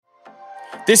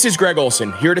This is Greg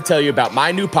Olson, here to tell you about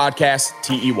my new podcast,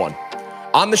 TE1.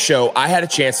 On the show, I had a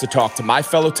chance to talk to my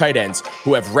fellow tight ends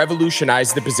who have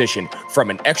revolutionized the position from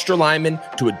an extra lineman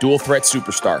to a dual threat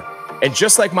superstar. And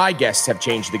just like my guests have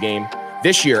changed the game,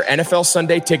 this year,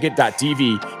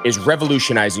 NFLSundayTicket.tv is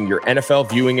revolutionizing your NFL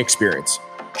viewing experience.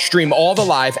 Stream all the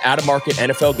live out-of-market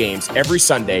NFL games every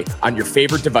Sunday on your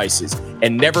favorite devices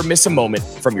and never miss a moment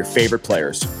from your favorite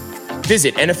players.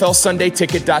 Visit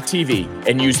NFLSundayTicket.tv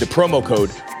and use the promo code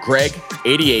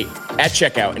GREG88 at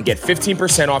checkout and get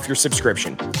 15% off your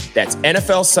subscription. That's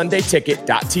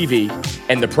NFLSundayTicket.tv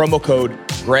and the promo code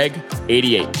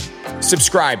GREG88.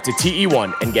 Subscribe to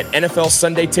TE1 and get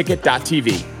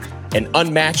NFLSundayTicket.tv, an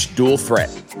unmatched dual threat.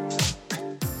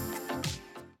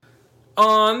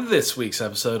 On this week's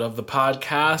episode of the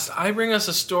podcast, I bring us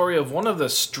a story of one of the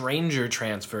stranger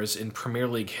transfers in Premier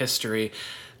League history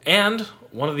and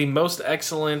one of the most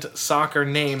excellent soccer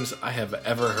names I have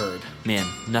ever heard. Man,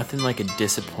 nothing like a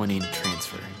disappointing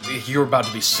transfer. You're about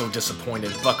to be so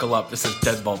disappointed. Buckle up. This is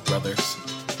Deadball Brothers.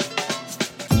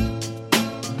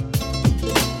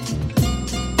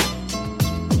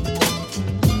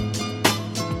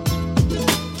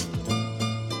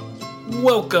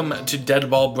 Welcome to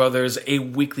Deadball Brothers, a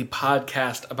weekly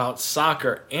podcast about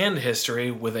soccer and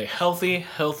history with a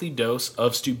healthy dose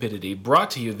of stupidity. Brought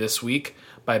to you this week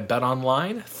by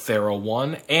BetOnline,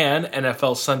 Thera1, and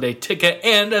NFL Sunday Ticket,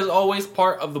 and as always,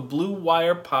 part of the Blue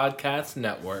Wire Podcast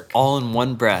Network. All in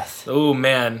one breath. Oh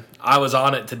man, I was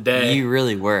on it today. You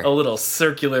really were. A little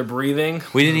circular breathing.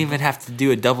 We didn't even have to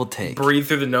do a double take. Breathe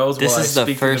through the nose This while I is the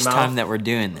speak through the first mouth. time that we're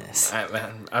doing this.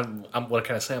 I'm what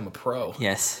can I say? I'm a pro.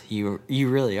 Yes, you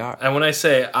really are. And when I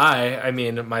say I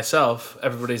mean myself,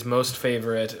 everybody's most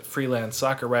favorite freelance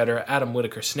soccer writer, Adam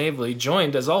Whitaker Snavely,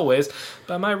 joined, as always,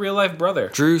 by my real-life brother,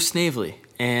 Drew Snavely.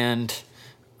 And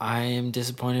I am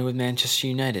disappointed with Manchester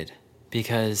United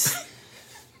because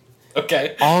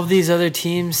Okay. all of these other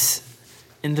teams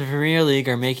in the Premier League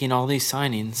are making all these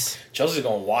signings. Chelsea's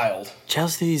going wild.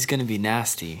 Chelsea's going to be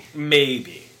nasty.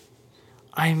 Maybe.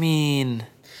 I mean,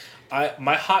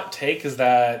 My hot take is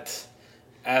that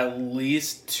at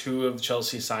least two of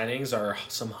Chelsea signings are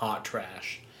some hot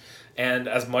trash. And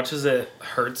as much as it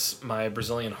hurts my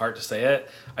Brazilian heart to say it,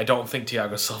 I don't think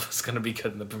Thiago Silva's going to be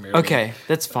good in the Premier League. okay,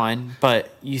 that's fine. But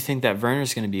you think that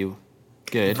Werner's going to be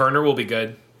good. Werner will be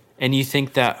good. And you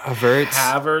think that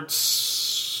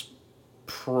Havertz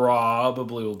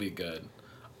probably will be good.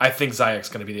 I think Ziyech's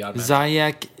going to be the odd man.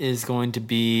 Ziyech is going to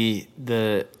be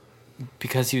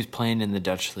because he was playing in the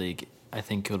Dutch league, I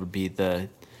think it'll be the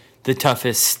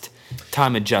toughest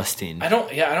time adjusting. I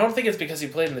don't think it's because he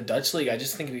played in the Dutch league. I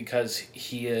just think because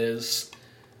he is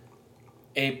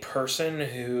a person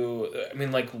who, I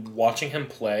mean, like, watching him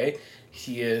play,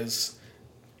 his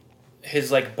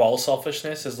ball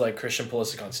selfishness is like Christian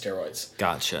Pulisic on steroids.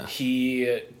 Gotcha.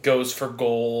 He goes for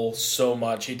goal so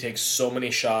much. He takes so many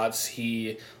shots.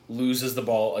 He loses the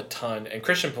ball a ton. And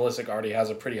Christian Pulisic already has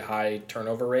a pretty high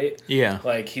turnover rate. Yeah.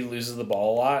 Like, he loses the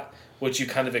ball a lot, which you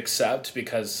kind of accept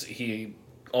because he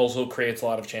also creates a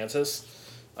lot of chances.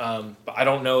 But I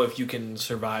don't know if you can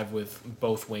survive with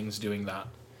both wings doing that,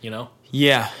 you know?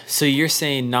 Yeah, so you're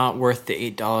saying not worth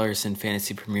the $8 in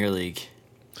Fantasy Premier League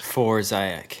for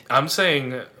Ziyech. I'm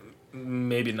saying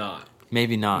maybe not.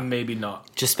 Maybe not. Maybe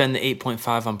not. Just spend the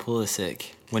 8.5 on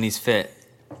Pulisic when he's fit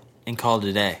and call it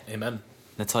a day. Amen.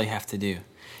 That's all you have to do.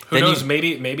 Who Then knows?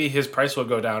 Maybe his price will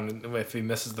go down if he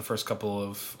misses the first couple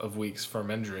of weeks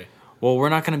from injury. Well, we're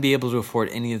not going to be able to afford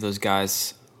any of those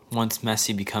guys once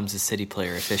Messi becomes a City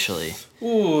player officially.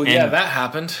 Ooh, yeah, that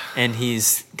happened. And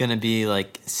he's going to be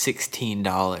like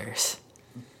 $16.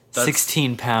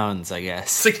 16 pounds, I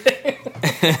guess.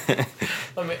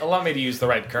 Allow me to use the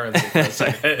right currency for a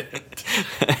second.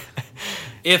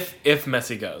 If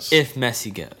Messi goes. If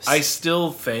Messi goes. I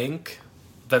still think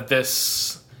that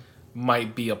this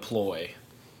might be a ploy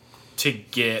to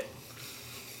get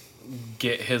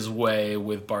his way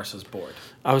with Barca's board.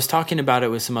 I was talking about it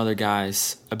with some other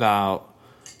guys about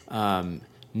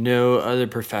no other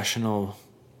professional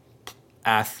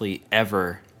athlete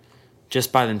ever,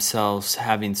 just by themselves,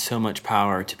 having so much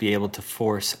power to be able to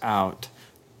force out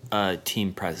a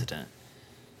team president.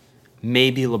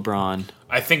 Maybe LeBron.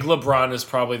 I think LeBron is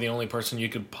probably the only person you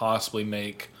could possibly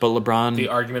make But LeBron the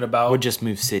argument about. would just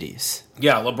move cities.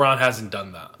 Yeah, LeBron hasn't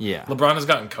done that. Yeah. LeBron has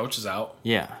gotten coaches out.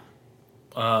 Yeah.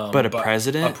 But a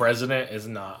president? A president is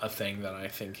not a thing that I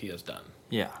think he has done.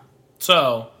 Yeah.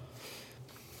 So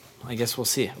I guess we'll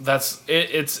see. that's it.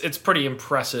 It's pretty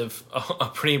impressive. A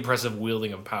pretty impressive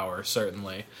wielding of power,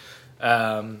 certainly.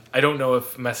 I don't know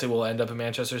if Messi will end up in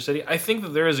Manchester City. I think that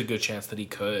there is a good chance that he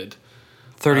could.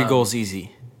 30 goals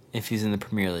easy. if he's in the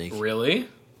Premier League. Really?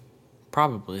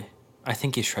 Probably. I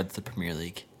think he shreds the Premier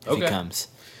League if he comes.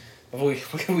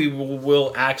 We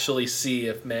will actually see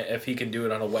if he can do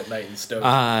it on a wet night in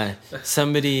Stoke.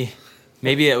 Somebody,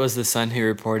 maybe it was the Sun who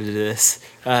reported this,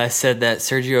 said that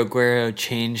Sergio Aguero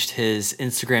changed his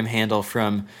Instagram handle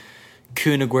from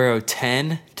Kun Aguero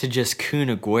 10 to just Kun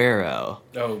Aguero.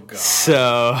 Oh, God.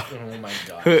 So, oh, my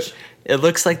gosh. It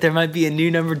looks like there might be a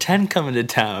new number 10 coming to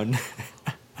town.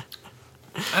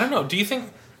 I don't know. Do you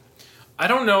think... I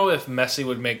don't know if Messi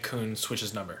would make Kun switch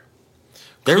his number.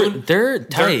 They're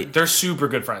tight. They're super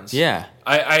good friends. Yeah.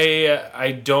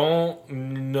 I don't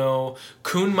know.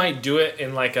 Kun might do it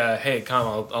in like a, hey,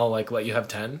 come, I'll like let you have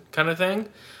 10 kind of thing.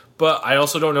 But I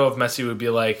also don't know if Messi would be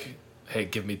like, hey,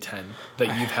 give me 10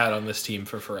 that you've had on this team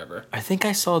for forever. I think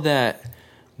I saw that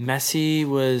Messi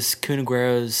was Kun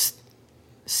Aguero's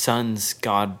son's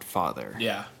godfather.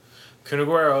 Yeah. Kun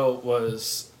Aguero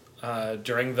was,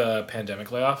 during the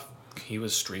pandemic layoff, he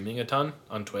was streaming a ton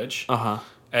on Twitch. Uh-huh.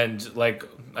 And, like,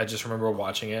 I just remember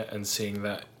watching it and seeing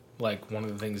that, like, one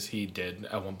of the things he did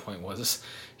at one point was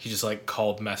he just, like,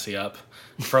 called Messi up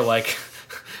for, like,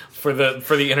 for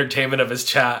the entertainment of his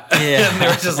chat. Yeah. And they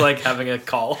were just, like, having a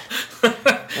call.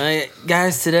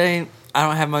 Guys, today I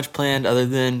don't have much planned other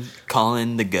than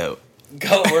calling the GOAT.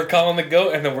 We're calling the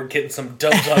GOAT, and then we're getting some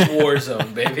dubs on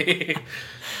Warzone, baby.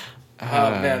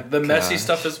 Man, the Messi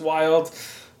stuff is wild.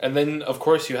 And then, of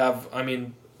course, you have, I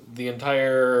mean, the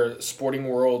entire sporting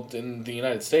world in the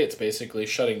United States basically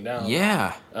shutting down.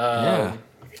 Yeah.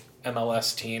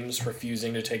 MLS teams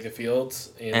refusing to take the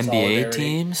fields. In NBA solidarity.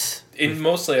 teams?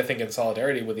 Mostly, I think, in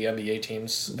solidarity with the NBA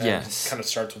teams. And Yes. kind of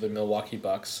starts with the Milwaukee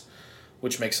Bucks,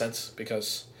 which makes sense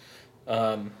because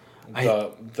the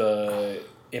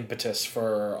impetus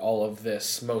for all of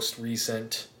this most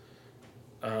recent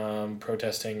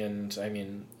protesting and, I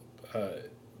mean...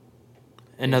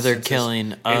 Another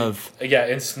killing of...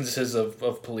 instances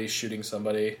of police shooting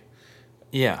somebody.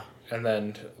 Yeah. And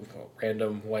then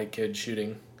random white kid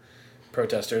shooting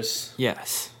protesters.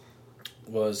 Yes.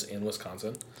 Was in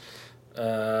Wisconsin.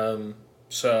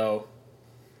 So...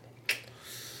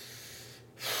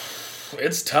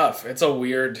 It's tough. It's a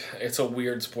weird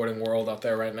sporting world out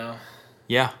there right now.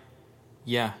 Yeah.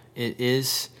 Yeah, it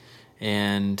is.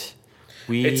 And...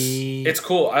 It's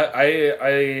cool.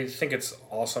 I think it's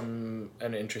awesome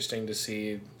and interesting to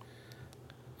see,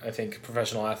 I think,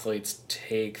 professional athletes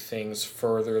take things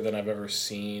further than I've ever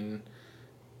seen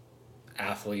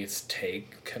athletes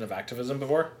take kind of activism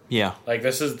before. Yeah. Like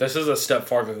this is a step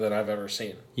farther than I've ever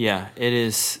seen. Yeah, it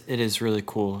is really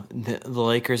cool. The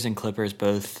Lakers and Clippers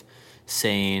both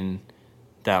saying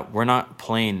that we're not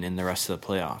playing in the rest of the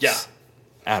playoffs. Yeah.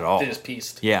 At all. They just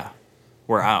pieced. Yeah.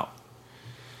 We're out.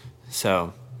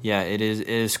 So, yeah, it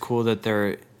is cool that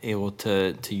they're able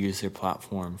to use their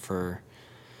platform for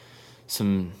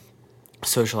some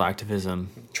social activism,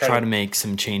 try to make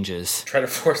some changes. Try to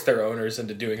force their owners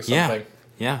into doing something.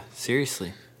 Yeah,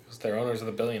 seriously. Because their owners are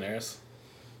the billionaires.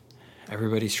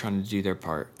 Everybody's trying to do their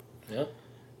part. Yep.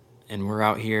 And we're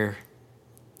out here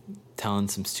telling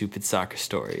some stupid soccer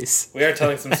stories. We are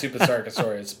telling some stupid soccer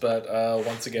stories, but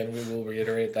once again, we will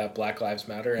reiterate that Black Lives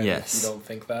Matter. And if you don't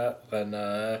think that, then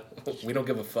we don't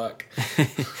give a fuck.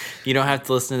 You don't have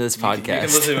to listen to this podcast. You can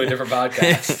listen to a different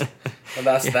podcast. And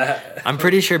that's that. I'm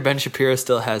pretty sure Ben Shapiro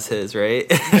still has his, right?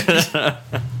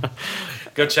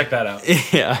 Go check that out.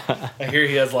 Yeah. I hear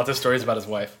he has lots of stories about his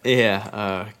wife.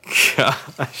 Yeah.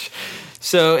 Gosh.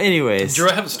 So, anyways. Drew,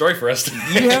 I have a story for us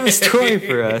today. You have a story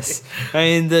for us. I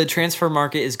mean, the transfer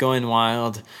market is going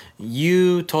wild.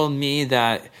 You told me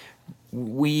that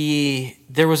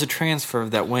there was a transfer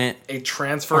that went A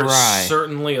transfer awry. is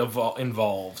certainly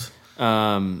involved.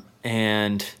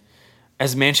 And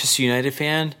as a Manchester United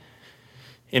fan,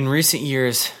 in recent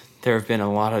years, there have been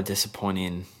a lot of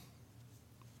disappointing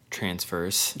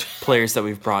transfers, players that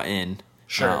we've brought in.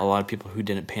 Sure. A lot of people who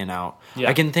didn't pan out. Yeah.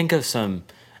 I can think of some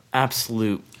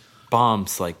absolute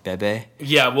bombs like Bebe.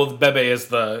 Yeah, well, Bebe is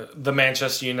the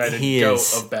Manchester United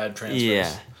goat of bad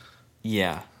transfers.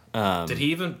 Yeah. Did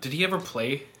he ever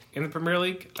play in the Premier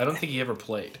League? I don't think he ever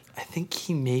played. I think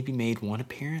he maybe made one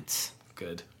appearance.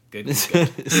 Good.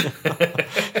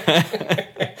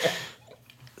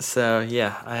 So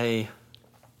yeah, I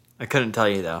couldn't tell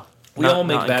you though. We all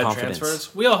make bad transfers.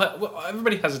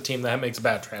 Everybody has a team that makes a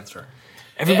bad transfer.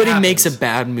 Everybody makes a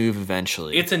bad move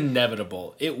eventually. It's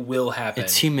inevitable. It will happen.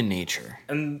 It's human nature.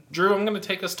 And Drew, I'm going to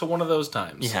take us to one of those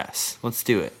times. Yes, let's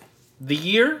do it. The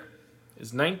year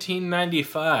is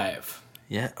 1995.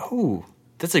 Yeah. Oh,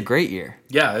 that's a great year.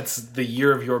 Yeah, it's the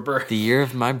year of your birth. The year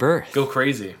of my birth. Go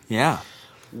crazy. Yeah.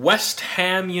 West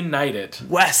Ham United.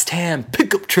 West Ham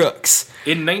pickup trucks.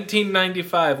 In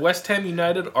 1995, West Ham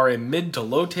United are a mid to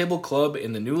low table club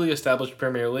in the newly established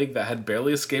Premier League that had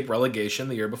barely escaped relegation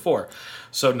the year before.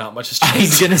 So not much has I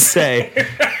was changed. going to say.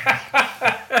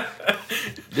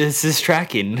 This is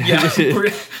tracking. Yeah,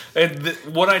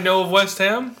 what I know of West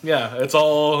Ham, yeah, it's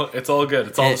all good.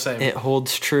 It's all the same. It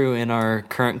holds true in our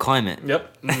current climate.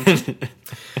 Yep.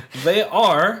 They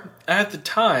are, at the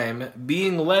time,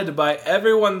 being led by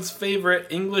everyone's favorite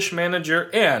English manager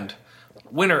and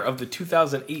winner of the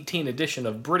 2018 edition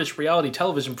of British reality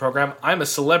television program I'm a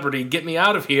Celebrity, Get Me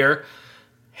Out of Here,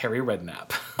 Harry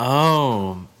Redknapp.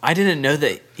 Oh, I didn't know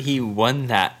that he won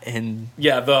that in.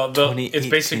 Yeah, it's 2018.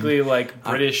 basically like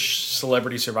British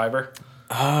Celebrity Survivor.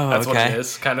 Oh, That's okay. what it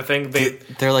is, kind of thing.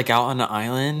 They're like out on an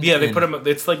island. Yeah, they and put him.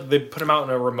 It's like they put him out in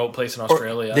a remote place in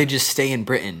Australia. They just stay in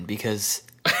Britain because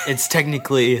it's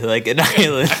technically like an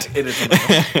island. It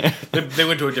is. They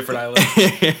went to a different island.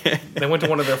 They went to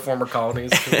one of their former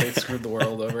colonies because they screwed the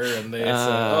world over, and they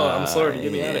said, "Oh, I'm sorry to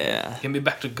get me out of here. Get me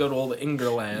back to good old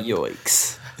England."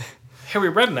 Yoicks. Harry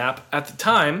Redknapp, at the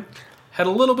time, had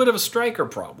a little bit of a striker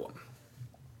problem.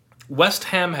 West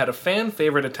Ham had a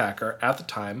fan-favorite attacker at the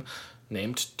time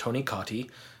named Tony Cottee,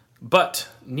 but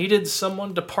needed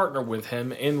someone to partner with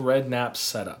him in Redknapp's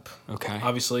setup. Okay.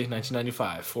 Obviously,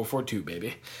 1995, 4-4-2,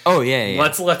 baby. Oh yeah.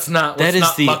 Let's not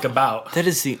fuck about. That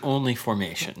is the only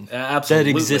formation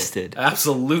Absolutely. that existed.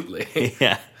 Absolutely.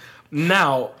 Yeah.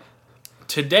 Now,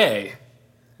 today,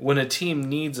 when a team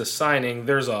needs a signing,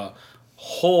 there's a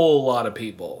whole lot of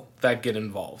people that get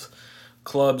involved.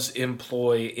 Clubs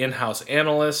employ in-house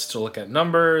analysts to look at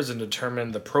numbers and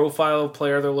determine the profile of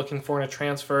player they're looking for in a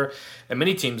transfer, and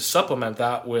many teams supplement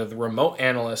that with remote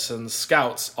analysts and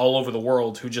scouts all over the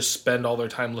world who just spend all their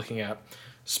time looking at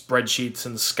spreadsheets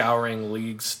and scouring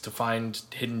leagues to find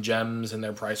hidden gems in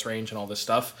their price range and all this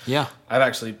stuff. Yeah. I've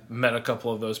actually met a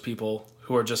couple of those people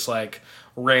who are just like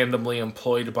randomly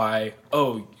employed by,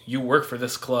 oh, you work for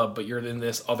this club, but you're in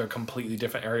this other completely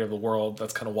different area of the world.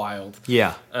 That's kind of wild.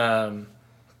 Yeah. I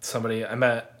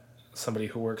met somebody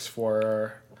who works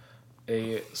for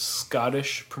a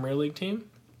Scottish Premier League team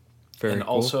Very and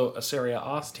cool. also a Serie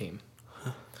A team.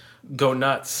 Go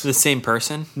nuts. The same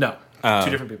person? No, two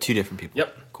different people. Two different people.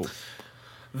 Yep. Cool.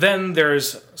 Then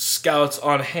there's scouts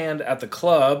on hand at the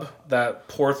club that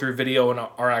pour through video and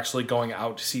are actually going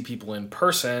out to see people in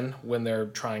person when they're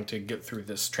trying to get through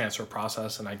this transfer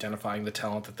process and identifying the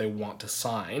talent that they want to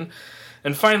sign.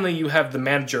 And finally, you have the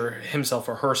manager himself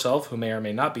or herself, who may or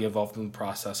may not be involved in the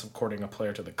process of courting a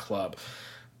player to the club.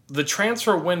 The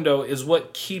transfer window is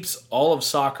what keeps all of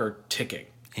soccer ticking,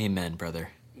 Amen,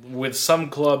 brother. with some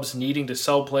clubs needing to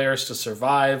sell players to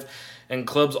survive, and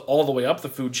clubs all the way up the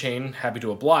food chain happy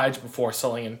to oblige before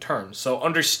selling in turn. So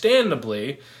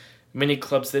understandably, many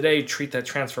clubs today treat that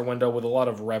transfer window with a lot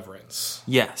of reverence.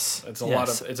 Yes. It's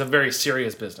a very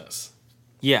serious business.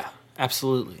 Yeah,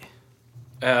 absolutely.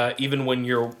 Even when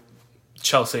you're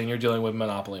Chelsea and you're dealing with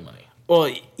monopoly money.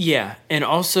 Well, yeah, and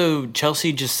also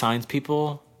Chelsea just signs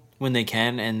people when they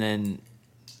can, and then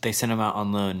they send them out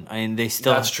on loan. I mean, they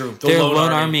still That's true. Their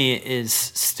loan army is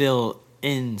still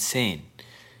insane.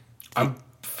 I'm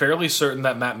fairly certain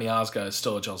that Matt Miazga is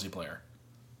still a Chelsea player.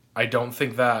 I don't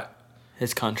think that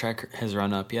His contract has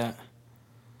run up yet.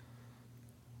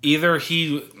 either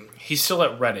he's still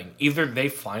at Reading. Either they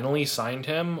finally signed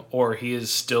him or he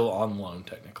is still on loan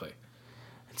technically.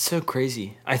 It's so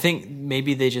crazy. I think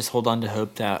maybe they just hold on to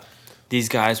hope that these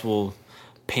guys will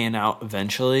pan out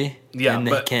eventually. Yeah, and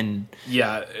they but- can.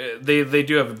 Yeah, they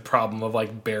do have a problem of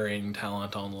like burying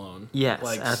talent on loan. Yes,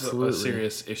 like absolutely. a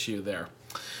serious issue there.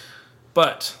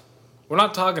 But we're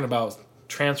not talking about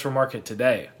transfer market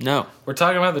today. No, We're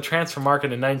talking about the transfer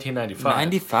market in 1995.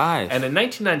 95. And in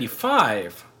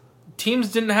 1995,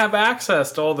 teams didn't have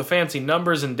access to all the fancy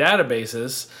numbers and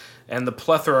databases and the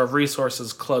plethora of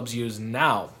resources clubs use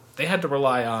now. They had to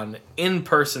rely on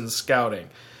in-person scouting.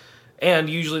 And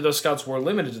usually those scouts were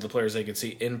limited to the players they could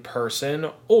see in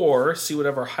person or see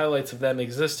whatever highlights of them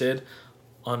existed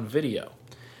on video.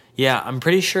 Yeah, I'm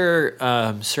pretty sure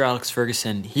Sir Alex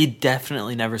Ferguson, he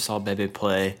definitely never saw Bebe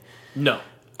play. No.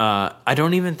 I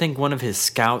don't even think one of his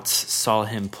scouts saw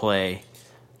him play.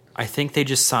 I think they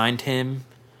just signed him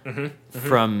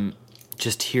from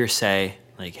just hearsay,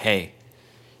 like, hey,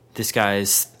 this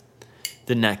guy's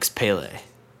the next Pele.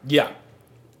 Yeah.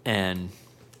 And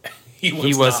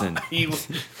He wasn't.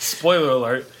 Spoiler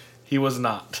alert, he was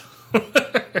not.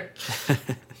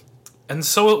 And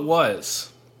so it was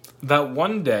that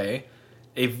one day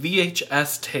a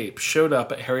VHS tape showed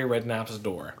up at Harry Redknapp's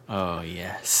door, oh,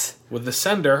 yes. with the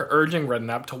sender urging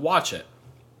Redknapp to watch it.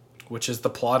 which is the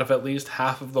plot of at least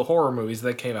half of the horror movies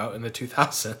that came out in the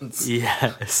 2000s.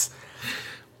 Yes.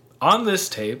 On this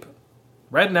tape,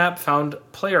 Redknapp found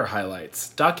player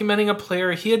highlights, documenting a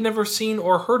player he had never seen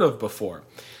or heard of before.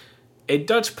 A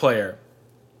Dutch player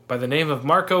by the name of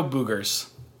Marco Boogers.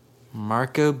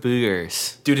 Marco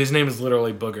Boogers. Dude, his name is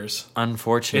literally Boogers.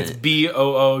 Unfortunate. It's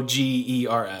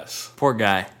Boogers. Poor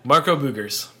guy. Marco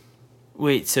Boogers.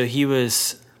 Wait, so he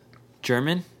was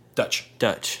German? Dutch.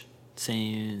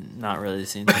 Same, not really the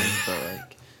same thing, but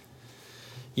like...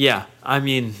 Yeah, I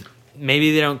mean,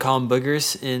 maybe they don't call him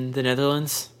boogers in the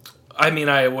Netherlands. I mean,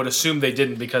 I would assume they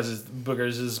didn't because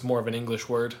boogers is more of an English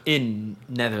word. In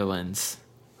Netherlands.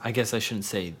 I guess I shouldn't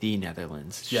say the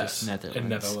Netherlands. It's Yes, just Netherlands. in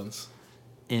Netherlands.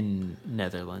 In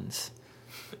Netherlands.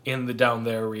 In the down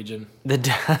there region.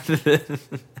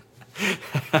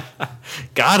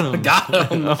 Got him.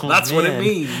 Got him. Oh, That's what it man.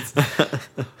 means.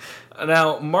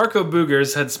 Now, Marco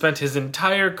Boogers had spent his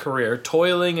entire career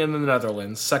toiling in the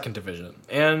Netherlands' second division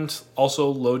and also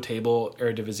low-table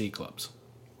Eredivisie clubs.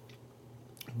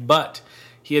 But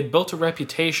he had built a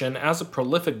reputation as a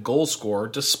prolific goal scorer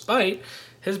despite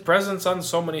his presence on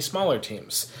so many smaller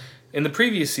teams. In the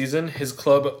previous season, his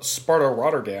club Sparta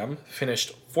Rotterdam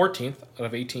finished 14th out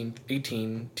of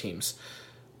 18 teams.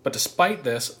 But despite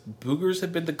this, Boogers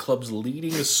had been the club's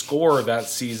leading scorer that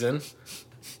season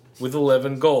with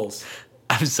 11 goals.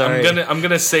 I'm sorry. I'm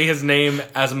gonna say his name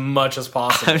as much as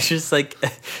possible. I'm just like,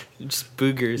 just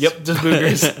Boogers. Yep, just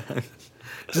Boogers.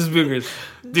 Just Boogers.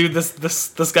 Dude,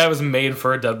 this guy was made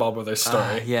for a Dead Ball Brothers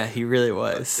story. Yeah, he really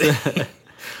was.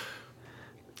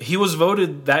 He was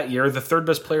voted that year the third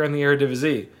best player in the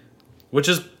Eredivisie, which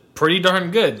is pretty darn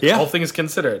good, Yeah. all things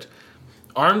considered.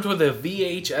 Armed with a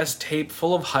VHS tape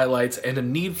full of highlights and a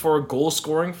need for a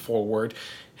goal-scoring forward,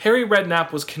 Harry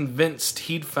Redknapp was convinced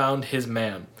he'd found his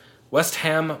man. West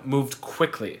Ham moved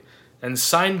quickly and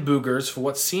signed Boogers for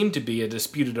what seemed to be a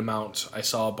disputed amount. I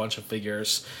saw a bunch of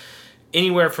figures.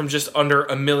 Anywhere from just under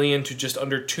 £1 million to just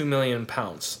under £2 million.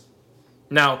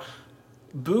 Now,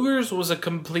 Boogers was a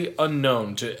complete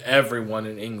unknown to everyone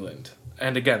in England.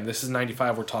 And again, this is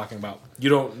 95 we're talking about. You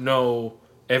don't know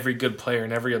every good player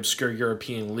in every obscure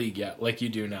European league yet, like you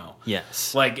do now.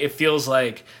 Yes. Like, it feels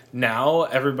like now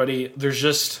everybody, there's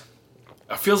just,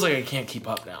 it feels like I can't keep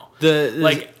up now.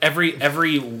 Like,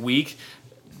 every week,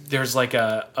 there's like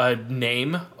a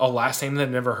last name that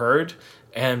I've never heard.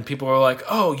 And people are like,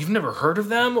 oh, you've never heard of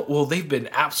them? Well, they've been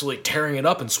absolutely tearing it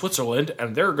up in Switzerland,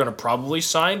 and they're going to probably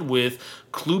sign with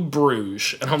Club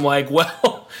Bruges. And I'm like,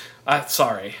 well,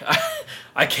 sorry.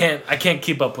 I can't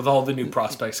keep up with all the new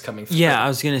prospects coming through. Yeah, I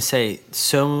was going to say,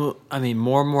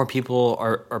 more and more people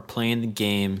are playing the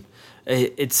game.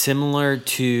 It's similar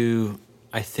to,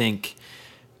 I think,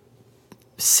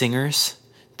 singers.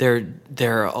 There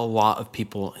are a lot of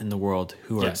people in the world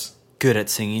who are good at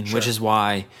singing, which is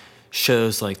why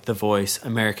shows like The Voice,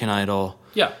 American Idol,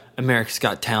 America's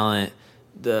Got Talent,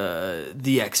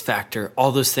 the X Factor,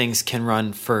 all those things can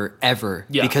run forever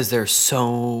because there are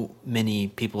so many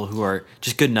people who are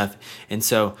just good enough. And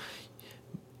so,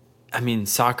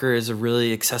 soccer is a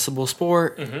really accessible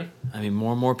sport. Mm-hmm.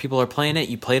 More and more people are playing it.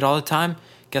 You play it all the time.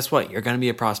 Guess what? You're going to be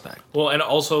a prospect. Well, and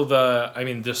also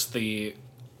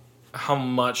how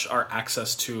much our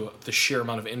access to the sheer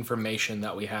amount of information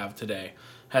that we have today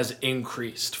has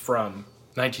increased from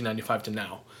 1995 to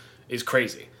now is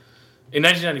crazy. In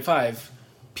 1995,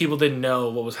 people didn't know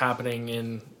what was happening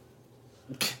in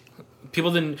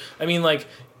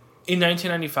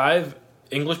 1995,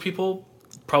 English people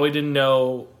probably didn't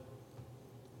know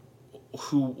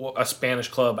who a Spanish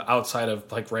club outside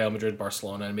of like Real Madrid,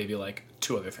 Barcelona, and maybe like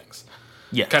two other things.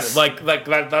 Yes. Kind of like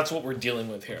that. That's what we're dealing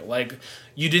with here. Like,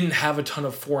 you didn't have a ton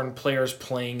of foreign players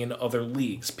playing in other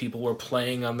leagues. People were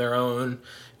playing on their own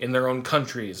in their own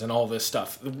countries and all this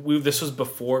stuff. This was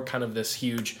before kind of this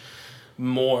huge,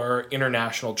 more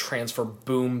international transfer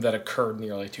boom that occurred in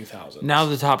the early 2000s. Now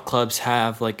the top clubs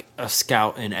have like a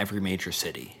scout in every major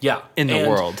city. In the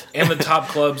world. And the top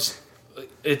clubs,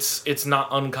 it's not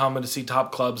uncommon to see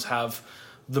top clubs have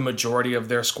the majority of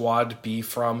their squad be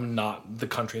from not the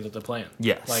country that they're playing.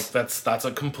 Yes. Like, that's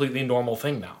a completely normal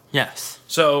thing now. Yes.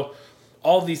 So,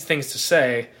 all these things to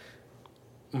say,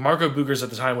 Marco Boogers at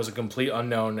the time was a complete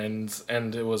unknown,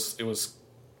 and it was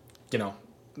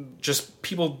just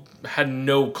people had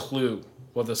no clue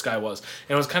what this guy was.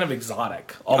 And it was kind of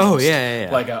exotic. Almost. Oh, yeah.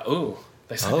 Like,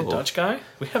 they signed a Dutch guy?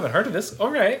 We haven't heard of this? All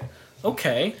right.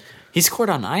 Okay. He scored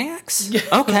on Ajax? Yeah.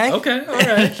 Okay. Okay, all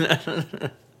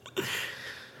right.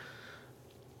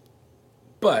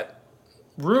 But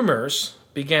rumors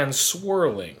began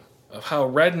swirling of how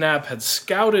Redknapp had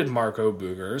scouted Marco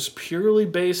Boogers purely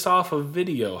based off of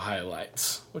video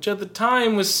highlights, which at the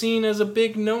time was seen as a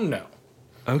big no-no.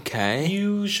 Okay.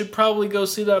 You should probably go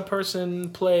see that person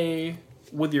play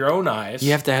with your own eyes.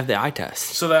 You have to have the eye test.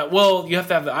 So that, well, you have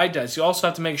to have the eye test. You also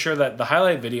have to make sure that the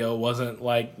highlight video wasn't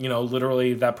like,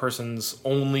 literally that person's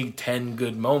only 10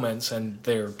 good moments and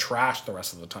they're trash the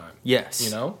rest of the time.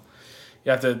 Yes. You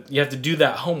have to do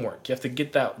that homework. You have to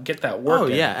get that work. Oh,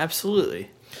 in. yeah,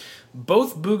 absolutely.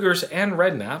 Both Boogers and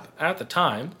Redknapp, at the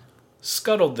time,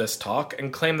 scuttled this talk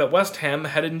and claimed that West Ham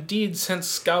had indeed sent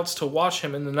scouts to watch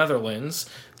him in the Netherlands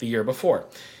the year before.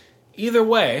 Either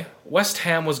way, West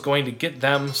Ham was going to get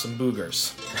them some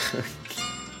Boogers.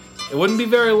 It wouldn't be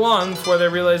very long before they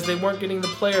realized they weren't getting the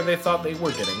player they thought they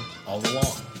were getting all along.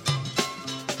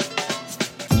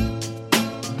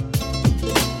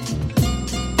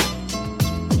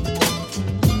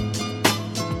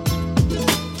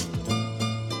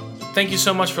 Thank you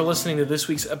so much for listening to this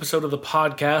week's episode of the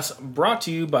podcast, brought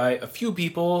to you by a few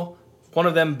people, one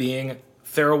of them being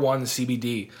TheraOne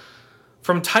CBD.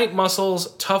 From tight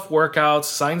muscles, tough workouts,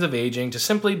 signs of aging, to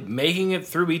simply making it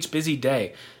through each busy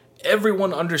day,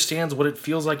 everyone understands what it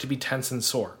feels like to be tense and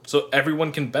sore, so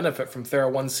everyone can benefit from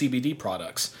TheraOne CBD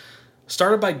products.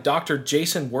 Started by Dr.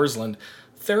 Jason Wersland,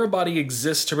 TheraBody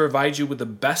exists to provide you with the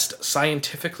best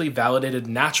scientifically validated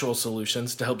natural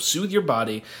solutions to help soothe your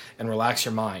body and relax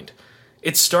your mind.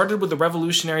 It started with the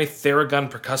revolutionary Theragun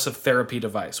percussive therapy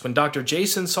device. When Dr.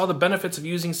 Jason saw the benefits of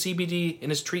using CBD in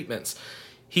his treatments,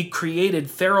 he created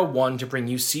TheraOne to bring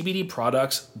you CBD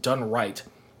products done right.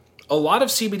 A lot of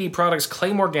CBD products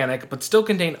claim organic, but still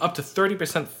contain up to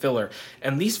 30% filler,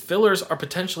 and these fillers are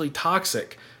potentially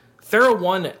toxic.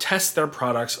 TheraOne tests their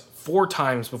products 4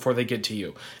 times before they get to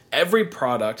you. Every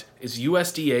product is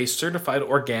USDA certified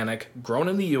organic, grown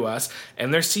in the US,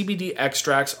 and their CBD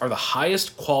extracts are the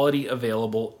highest quality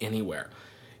available anywhere.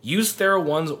 Use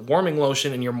TheraOne's warming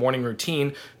lotion in your morning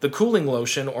routine, the cooling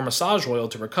lotion or massage oil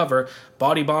to recover,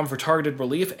 body balm for targeted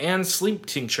relief, and sleep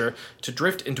tincture to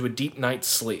drift into a deep night's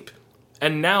sleep.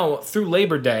 And now, through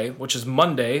Labor Day, which is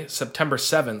Monday, September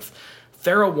 7th,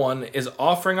 TheraOne is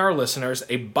offering our listeners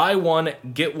a buy one,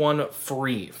 get one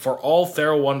free for all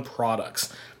TheraOne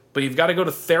products. But you've got to go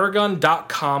to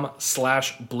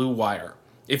Theragun.com/BlueWire.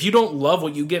 If you don't love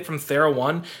what you get from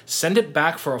TheraOne, send it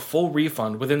back for a full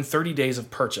refund within 30 days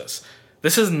of purchase.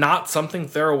 This is not something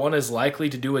TheraOne is likely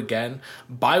to do again.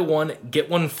 Buy one, get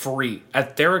one free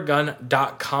at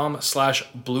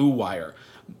Theragun.com/BlueWire,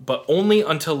 but only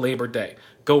until Labor Day.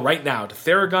 Go right now to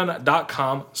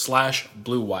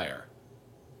Theragun.com/BlueWire.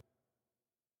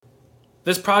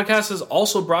 This podcast is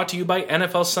also brought to you by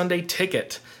NFL Sunday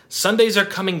Ticket. Sundays are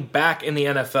coming back in the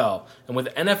NFL, and with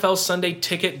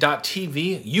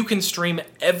NFLSundayTicket.tv, you can stream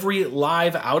every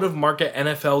live out-of-market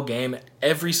NFL game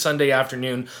every Sunday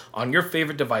afternoon on your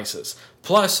favorite devices,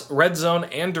 plus Red Zone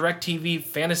and DirecTV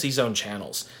Fantasy Zone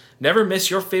channels. Never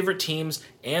miss your favorite teams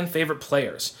and favorite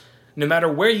players. No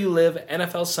matter where you live,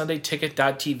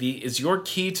 NFLSundayTicket.tv is your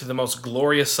key to the most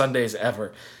glorious Sundays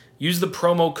ever. Use the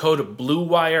promo code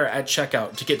BlueWire at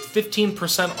checkout to get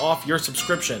 15% off your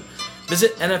subscription.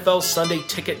 Visit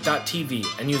NFLSundayTicket.tv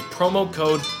and use promo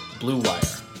code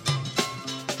BlueWire.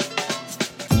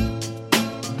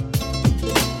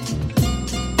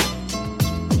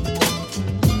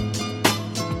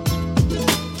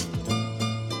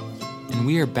 And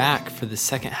we are back for the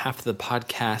second half of the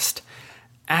podcast.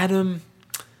 Adam,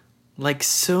 like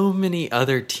so many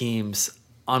other teams,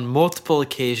 on multiple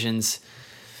occasions,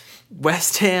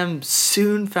 West Ham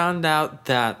soon found out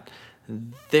that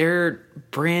their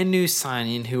brand new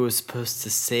signing, who was supposed to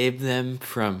save them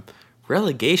from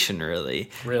relegation, really?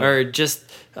 Or just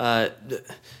the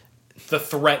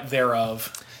threat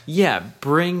thereof. Yeah,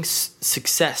 brings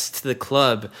success to the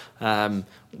club,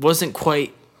 wasn't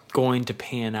quite going to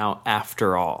pan out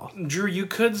after all. Drew, you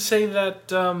could say that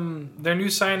their new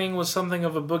signing was something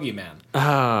of a boogeyman.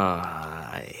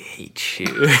 I hate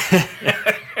you.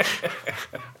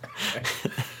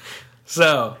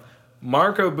 So,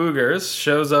 Marco Boogers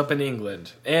shows up in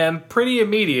England, and pretty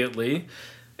immediately,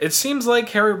 it seems like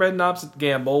Harry Redknapp's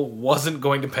gamble wasn't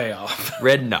going to pay off.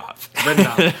 Redknapp.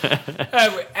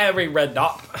 Harry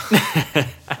Redknapp.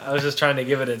 I was just trying to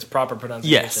give it its proper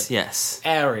pronunciation. Yes.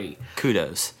 Harry.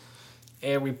 Kudos.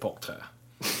 Harry Potter.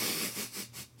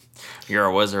 You're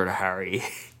a wizard, Harry.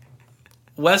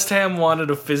 West Ham wanted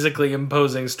a physically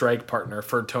imposing strike partner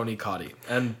for Tony Cottee,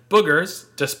 and Boogers,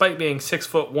 despite being 6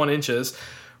 foot 1 inches,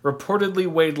 reportedly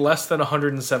weighed less than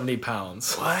 170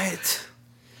 pounds. What?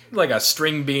 Like a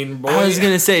string bean boy. I was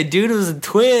going to say, dude was a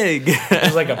twig. It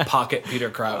was like a pocket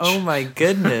Peter Crouch. Oh my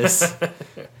goodness.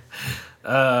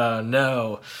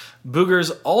 No.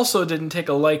 Boogers also didn't take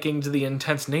a liking to the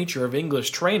intense nature of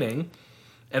English training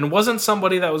and wasn't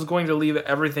somebody that was going to leave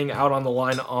everything out on the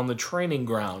line on the training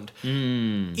ground.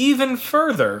 Even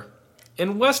further,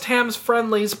 in West Ham's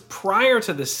friendlies prior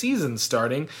to the season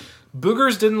starting,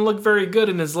 Boogers didn't look very good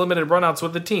in his limited runouts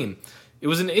with the team. It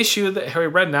was an issue that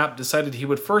Harry Redknapp decided he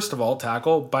would first of all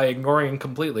tackle by ignoring him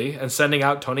completely and sending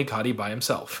out Tony Cottee by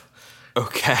himself.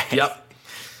 Okay. Yep.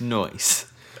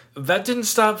 Nice. That didn't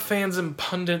stop fans and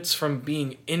pundits from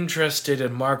being interested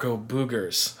in Marco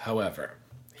Boogers, however.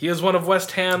 He is one of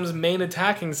West Ham's main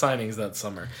attacking signings that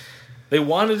summer. They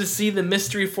wanted to see the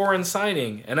mystery foreign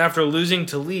signing, and after losing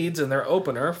to Leeds in their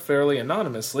opener, fairly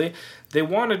anonymously, they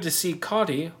wanted to see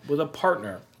Cottee with a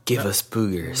partner. Give us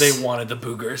Boogers. They wanted the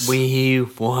Boogers. We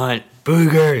want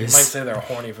Boogers. You might say they're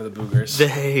horny for the Boogers.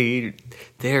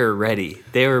 They're ready.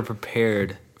 They were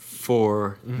prepared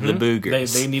for the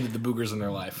Boogers. They needed the Boogers in their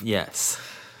life. Yes.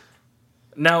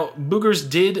 Now, Boogers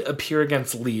did appear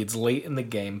against Leeds late in the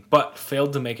game, but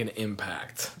failed to make an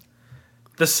impact.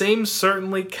 The same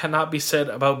certainly cannot be said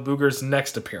about Boogers'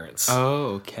 next appearance.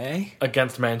 Oh, okay.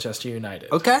 Against Manchester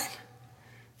United. Okay.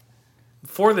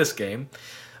 For this game,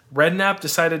 Redknapp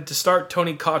decided to start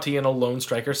Tony Cottee in a lone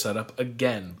striker setup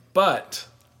again, but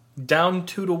down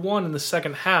 2-1 in the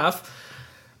second half,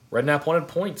 Redknapp wanted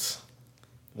points.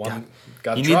 Got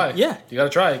to try. You got to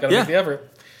try. You got to make the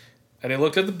effort. And he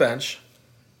looked at the bench,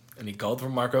 and he called for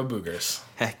Marco Boogers.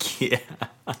 Heck yeah.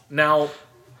 Now,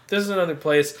 this is another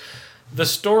place. The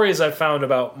stories I found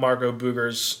about Marco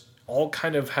Boogers all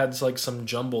kind of had like some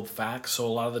jumbled facts, so a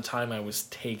lot of the time I was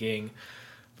taking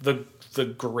the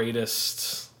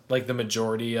greatest, like the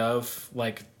majority of,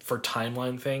 like for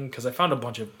timeline thing, because I found a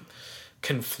bunch of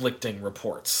conflicting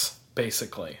reports,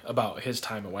 basically, about his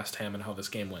time at West Ham and how this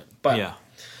game went. But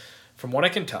from what I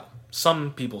can tell,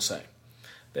 some people say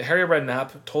that Harry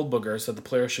Redknapp told Boogers that the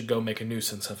player should go make a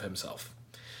nuisance of himself.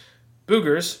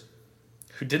 Boogers,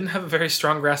 who didn't have a very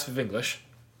strong grasp of English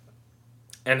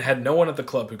and had no one at the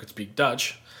club who could speak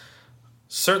Dutch,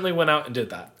 certainly went out and did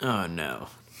that. Oh, no.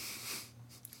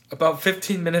 About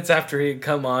 15 minutes after he had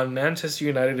come on, Manchester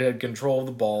United had control of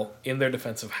the ball in their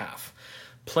defensive half,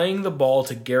 playing the ball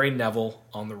to Gary Neville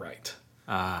on the right.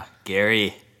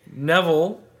 Gary.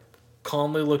 Neville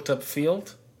calmly looked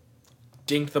upfield,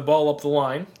 dinked the ball up the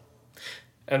line,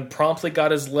 and promptly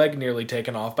got his leg nearly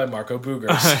taken off by Marco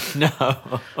Boogers.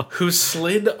 No. Who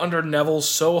slid under Neville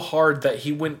so hard that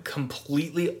he went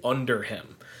completely under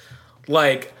him.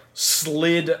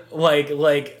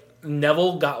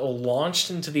 Neville got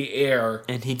launched into the air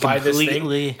and he by this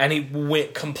thing, and he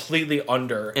went completely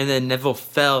under. And then Neville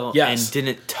fell and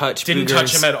didn't touch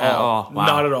him at all. Wow.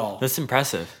 Not at all. That's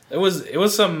impressive. It was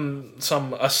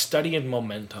a study in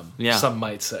momentum, some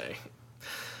might say.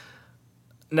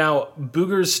 Now,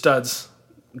 Boogers' studs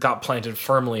got planted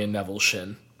firmly in Neville's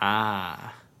shin.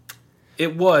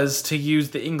 It was, to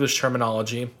use the English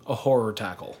terminology, a horror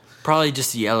tackle. Probably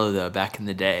just yellow, though, back in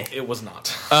the day. It was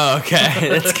not. Oh, okay.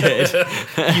 That's good.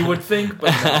 You would think,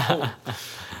 but no.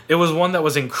 It was one that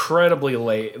was incredibly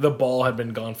late. The ball had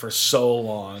been gone for so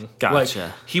long.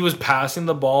 Gotcha. He was passing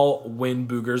the ball when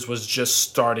Boogers was just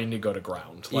starting to go to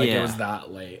ground. It was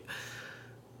that late.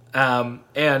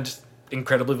 And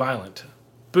incredibly violent.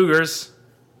 Boogers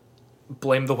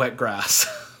blamed the wet grass.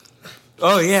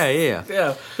 Oh, yeah.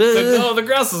 Yeah. The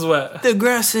grass is wet. The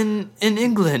grass in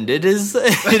England, it is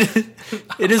wet.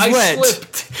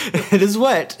 Slipped. It is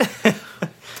wet.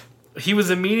 He was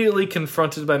immediately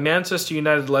confronted by Manchester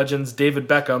United legends David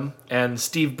Beckham and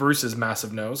Steve Bruce's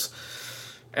massive nose,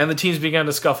 and the teams began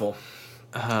to scuffle.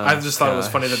 I just thought it was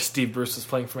funny that Steve Bruce was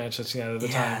playing for Manchester United at the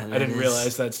time. I didn't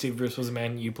realize that Steve Bruce was a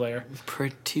Man U player.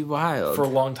 Pretty wild. For a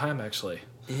long time, actually.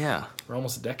 Yeah. For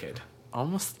almost a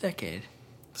decade.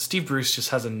 Steve Bruce just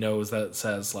has a nose that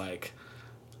says,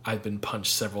 I've been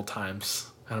punched several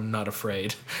times, and I'm not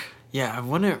afraid. Yeah, I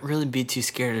wouldn't really be too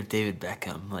scared of David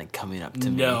Beckham, coming up to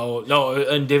me. No,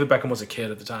 and David Beckham was a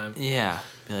kid at the time. Yeah.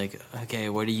 Be like, okay,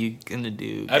 what are you going to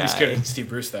do, I'd be scared of Steve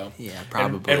Bruce, though. Yeah,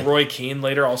 probably. And Roy Keane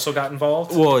later also got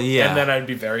involved. Well, yeah. And then I'd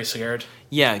be very scared.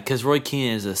 Yeah, because Roy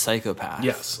Keane is a psychopath.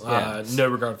 Yes. No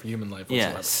regard for human life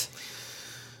whatsoever. Yes.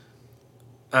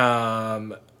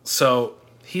 So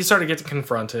he started getting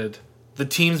confronted. The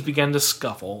teams began to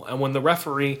scuffle. And when the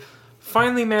referee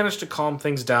finally managed to calm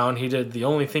things down, he did the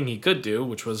only thing he could do,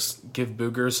 which was give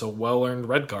Boogers a well-earned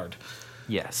red card.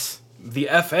 Yes. The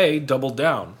FA doubled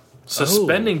down,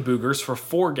 suspending Boogers for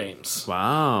 4 games.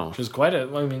 Wow. Which is quite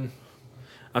that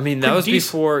was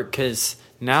before, because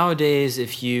nowadays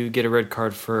if you get a red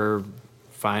card for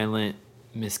violent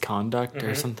misconduct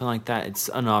or something like that, it's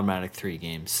an automatic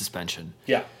 3-game suspension.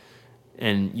 Yeah.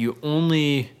 And you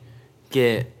only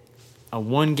get a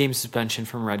 1-game suspension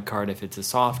from red card if it's a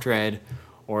soft red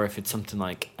or if it's something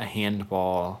like a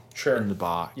handball in the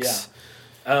box.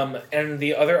 Yeah. And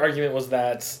the other argument was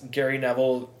that Gary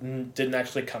Neville didn't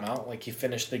actually come out. Like, he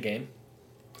finished the game.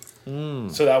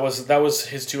 So that was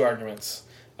his 2 arguments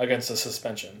against the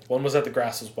suspension. One was that the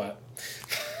grass was wet.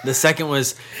 The second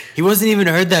was he wasn't even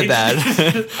hurt that bad.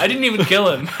 I didn't even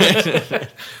kill him.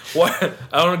 What?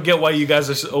 I don't get why you guys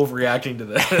are overreacting to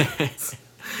this.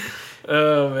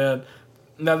 Oh, man.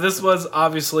 Now, this was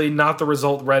obviously not the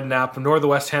result Redknapp nor the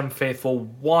West Ham faithful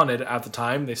wanted at the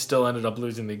time. They still ended up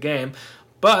losing the game.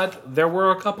 But there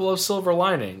were a couple of silver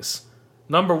linings.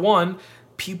 Number 1,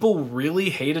 people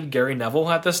really hated Gary Neville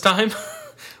at this time.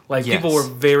 Like, yes. People were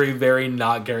very, very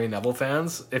not Gary Neville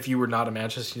fans if you were not a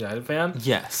Manchester United fan.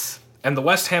 Yes. And the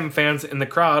West Ham fans in the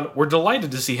crowd were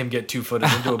delighted to see him get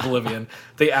 2-footed into oblivion.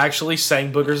 They actually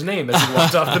sang Booger's name as he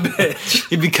walked off the pitch.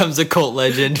 He becomes a cult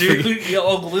legend. Dude, a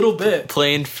little bit.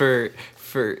 Playing for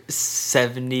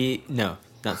 15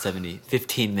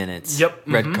 minutes. Yep.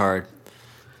 Red card.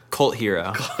 Cult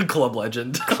hero. Club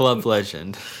legend. Club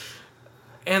legend.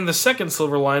 And the second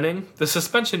silver lining, the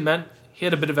suspension meant he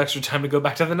had a bit of extra time to go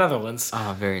back to the Netherlands.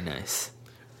 Oh, very nice.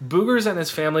 Boogers and his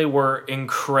family were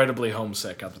incredibly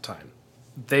homesick at the time.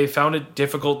 They found it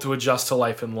difficult to adjust to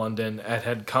life in London and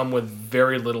had come with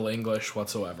very little English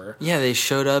whatsoever. Yeah, they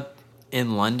showed up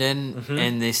in London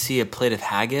and they see a plate of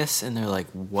haggis and they're like,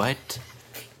 what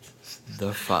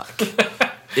the fuck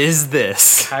is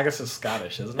this? Haggis is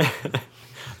Scottish, isn't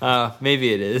it?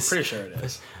 Maybe it is. Pretty sure it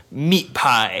is. Meat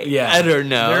pie. Yeah, I don't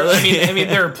know. I mean,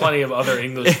 there are plenty of other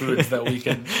English foods that we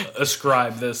can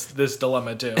ascribe this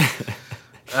dilemma to.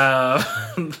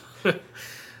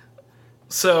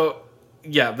 So,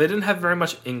 yeah, they didn't have very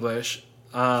much English.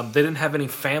 They didn't have any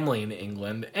family in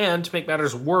England. And to make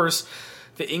matters worse,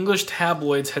 the English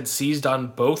tabloids had seized on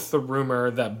both the rumor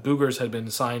that Boogers had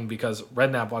been signed because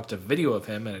Redknapp watched a video of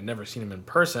him and had never seen him in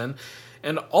person,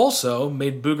 and also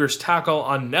made Boogers' tackle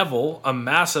on Neville a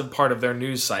massive part of their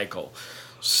news cycle.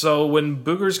 So when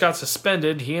Boogers got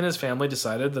suspended, he and his family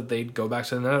decided that they'd go back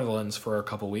to the Netherlands for a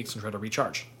couple weeks and try to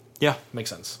recharge. Yeah. Makes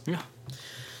sense. Yeah.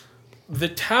 The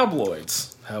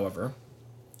tabloids, however,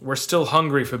 were still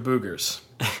hungry for Boogers.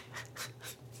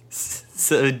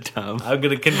 So dumb. I'm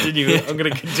gonna continue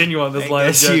on this line of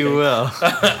Yes, joking. you will.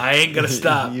 I ain't gonna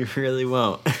stop. You really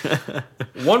won't.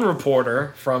 One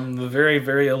reporter from the very,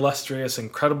 very illustrious,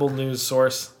 incredible news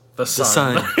source, The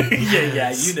Sun.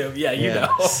 You know.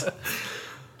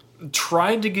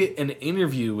 Tried to get an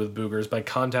interview with Boogers by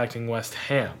contacting West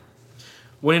Ham.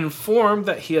 When informed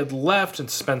that he had left and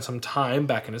spent some time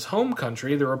back in his home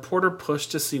country, the reporter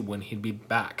pushed to see when he'd be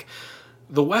back.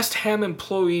 The West Ham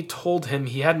employee told him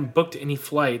he hadn't booked any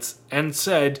flights and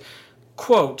said,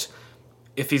 quote,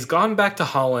 "If he's gone back to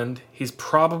Holland, he's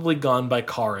probably gone by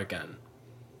car again."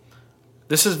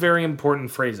 This is very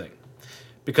important phrasing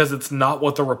because it's not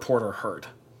what the reporter heard.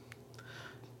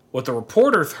 What the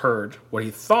reporter heard, what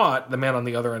he thought the man on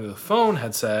the other end of the phone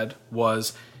had said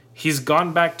was, he's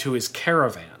gone back to his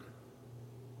caravan.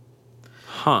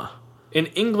 Huh. In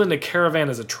England, a caravan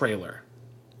is a trailer.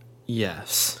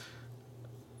 Yes.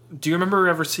 Do you remember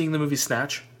ever seeing the movie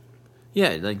Snatch?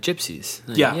 Yeah, like gypsies.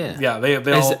 Like, Yeah. They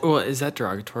all, is that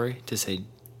derogatory to say?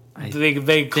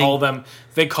 they call them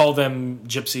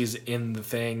gypsies in the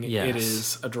thing. Yes. It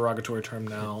is a derogatory term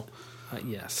now.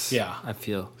 Yes. Yeah. I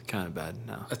feel kind of bad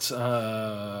now. It's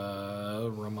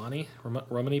Romani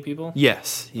people.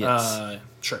 Yes.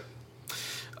 Sure.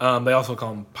 They also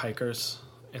call them pikers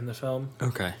in the film.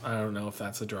 Okay. I don't know if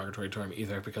that's a derogatory term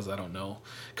either because I don't know.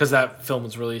 Because that film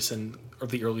was released in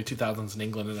the early 2000s in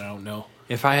England and I don't know.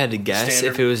 If I had to guess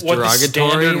if it was what the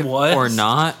derogatory standard was? or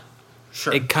not,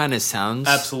 Sure. it kind of sounds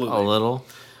Absolutely. a little.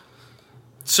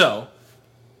 So,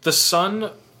 The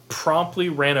Sun promptly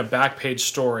ran a back page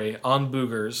story on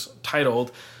Boogers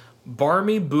titled,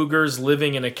 "Barmy Boogers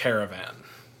Living in a Caravan."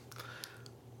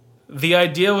 The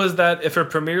idea was that if a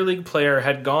Premier League player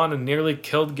had gone and nearly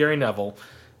killed Gary Neville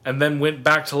and then went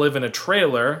back to live in a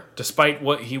trailer, despite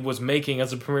what he was making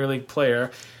as a Premier League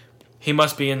player, he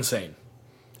must be insane.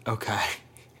 Okay.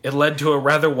 It led to a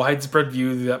rather widespread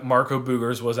view that Marco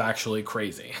Boogers was actually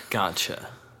crazy. Gotcha.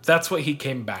 That's what he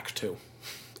came back to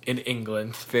in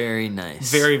England. Very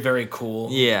nice. Very, very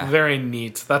cool. Yeah. Very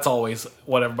neat. That's always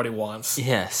what everybody wants.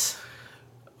 Yes.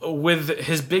 With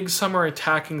his big summer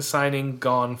attacking signing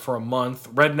gone for a month,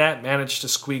 Redknapp managed to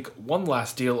squeak one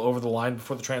last deal over the line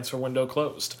before the transfer window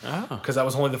closed. Oh. Because that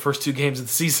was only the first 2 games of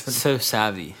the season. So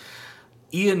savvy.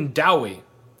 Ian Dowie,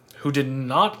 who did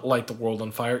not light the world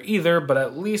on fire either, but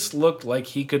at least looked like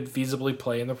he could feasibly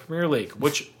play in the Premier League,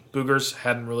 which Boogers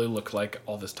hadn't really looked like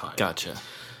all this time. Gotcha.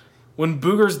 When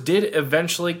Boogers did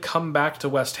eventually come back to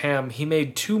West Ham, he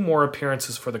made 2 more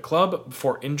appearances for the club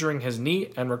before injuring his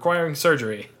knee and requiring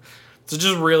surgery. So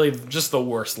just the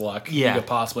worst luck you could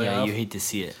possibly have. Yeah, you hate to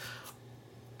see it.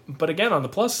 But again, on the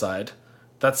plus side,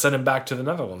 that sent him back to the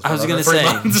Netherlands. I was going to say,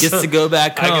 gets to go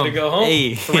back home. I get to go home.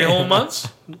 Hey. 3 whole months?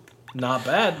 Not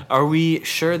bad. Are we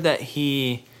sure that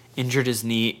he injured his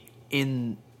knee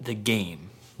in the game?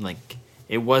 Like,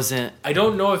 it wasn't... I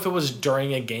don't know if it was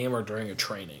during a game or during a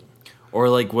training. Or,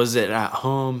 like, was it at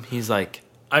home? He's like...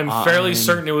 I'm fairly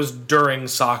certain it was during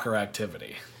soccer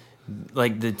activity.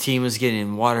 Like, the team was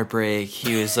getting water break.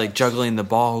 He was, like, juggling the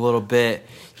ball a little bit.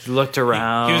 He looked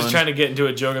around. He was trying to get into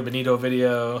a Joga Bonito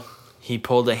video. He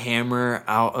pulled a hammer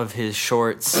out of his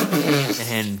shorts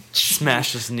and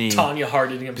smashed his knee. Tanya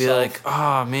Harding himself. Be like,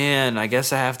 oh, man, I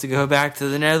guess I have to go back to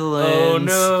the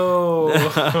Netherlands. Oh,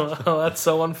 no. That's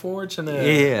so unfortunate.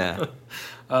 Yeah.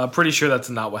 Pretty sure that's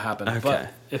not what happened. Okay.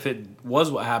 But if it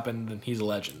was what happened, then he's a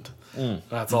legend.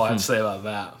 That's all I have to say about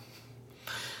that.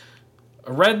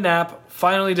 Redknapp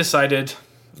finally decided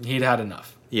he'd had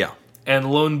enough. Yeah.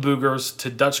 And loaned Boogers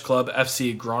to Dutch club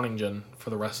FC Groningen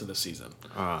for the rest of the season.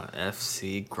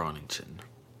 FC Groningen.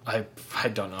 I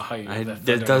don't know how you...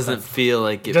 It doesn't feel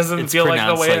like it doesn't feel like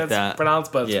the way like it's that.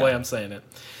 pronounced, but it's the way I'm saying it.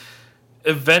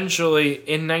 Eventually,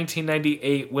 in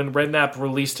 1998, when Redknapp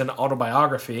released an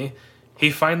autobiography,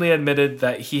 he finally admitted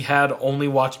that he had only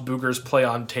watched Boogers play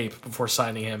on tape before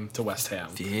signing him to West Ham.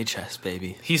 VHS,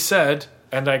 baby. He said,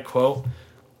 and I quote,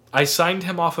 "I signed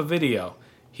him off a video.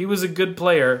 He was a good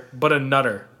player, but a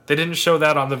nutter. They didn't show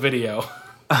that on the video."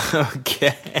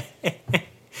 Okay.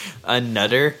 A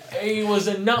nutter? He was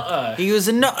a nutter. He was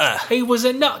a nutter. He was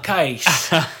a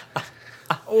nutcase.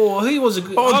 Oh, he was a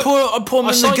good... I put him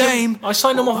in the game. I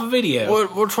signed him off a video.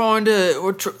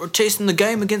 We're chasing the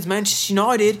game against Manchester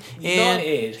United. And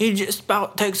he just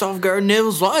about takes off Gary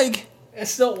Neville's leg.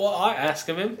 That's not what I asked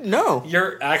of him. No.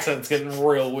 Your accent's getting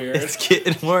real weird. It's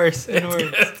getting worse and worse.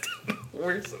 It's getting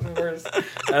worse and worse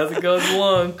as it goes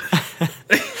along.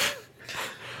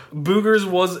 Boogers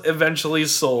was eventually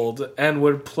sold and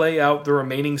would play out the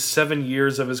remaining 7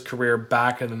 years of his career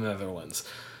back in the Netherlands.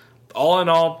 All in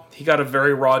all, he got a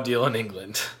very raw deal in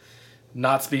England.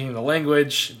 Not speaking the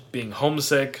language, being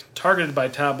homesick, targeted by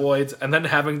tabloids, and then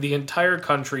having the entire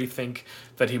country think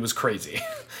that he was crazy.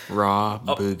 Raw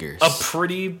Boogers. A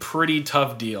pretty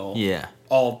tough deal. Yeah.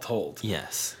 All told.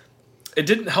 Yes. It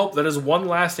didn't help that his one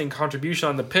lasting contribution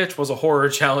on the pitch was a horror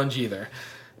challenge either.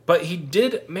 But he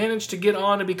did manage to get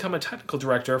on and become a technical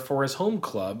director for his home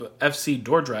club, FC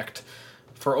Dordrecht,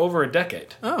 for over a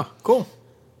decade. Oh, cool.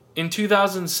 In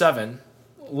 2007,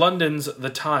 London's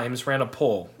The Times ran a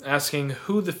poll asking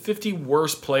who the 50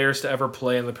 worst players to ever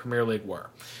play in the Premier League were.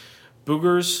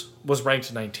 Boogers was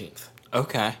ranked 19th.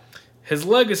 Okay. His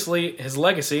legacy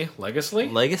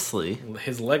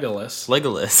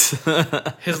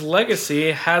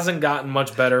hasn't gotten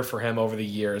much better for him over the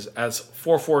years, as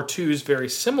 442's very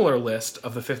similar list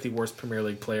of the 50 worst Premier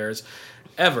League players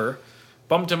ever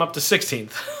bumped him up to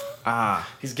 16th.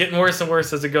 He's getting worse and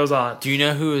worse as it goes on. Do you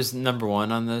know who is number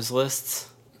 1 on those lists?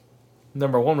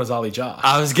 Number 1 was Ali Jah.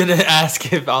 I was going to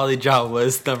ask if Ali Jah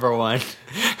was number 1.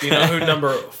 You know who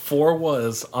number 4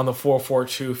 was on the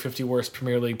 442 50 worst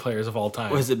Premier League players of all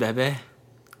time? Was it Bebe?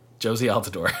 Josie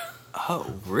Altidore.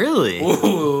 Oh, really?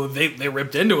 Ooh, they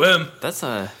ripped into him. That's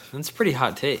a pretty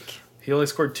hot take. He only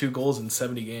scored 2 goals in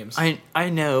 70 games. I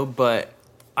know, but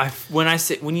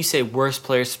when you say worst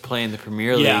players to play in the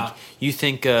Premier League, you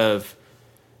think of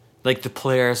like the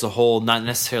player as a whole, not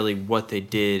necessarily what they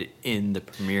did in the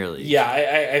Premier League.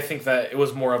 Yeah, I think that it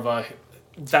was more of a...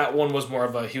 That one was more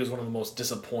of a... He was one of the most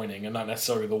disappointing and not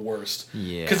necessarily the worst.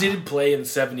 Yeah. Because he did play in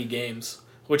 70 games,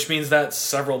 which means that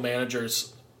several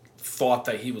managers thought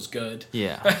that he was good.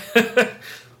 Yeah.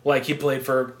 Like, he played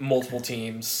for multiple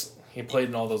teams. He played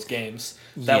in all those games.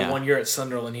 That 1 year at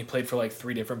Sunderland, he played for like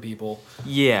 3 different people.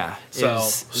 Yeah.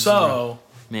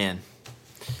 Man.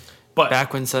 But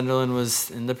back when Sunderland was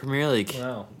in the Premier League.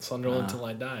 Wow. Sunderland till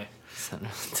I die.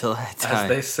 Sunderland till I die. As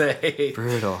they say.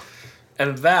 Brutal.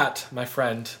 And that, my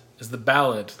friend, is the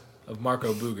ballad of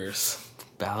Marco Boogers.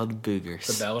 Ballad of Boogers.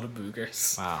 The Ballad of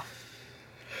Boogers. Wow.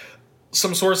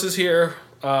 Some sources here.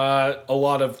 A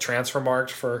lot of transfer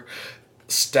marks for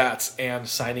stats and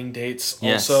signing dates.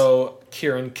 Yes. Also,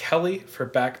 Kieran Kelly for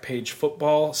Backpage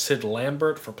Football, Sid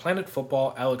Lambert for Planet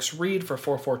Football, Alex Reed for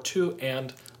 442,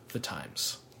 and The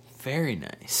Times. Very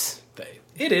nice.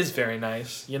 It is very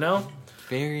nice, you know?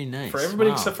 Very nice. For everybody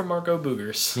except for Marco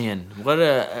Boogers. Man, what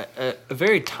a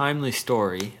very timely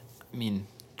story. I mean,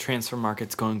 transfer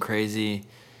market's going crazy.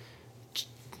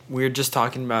 we were just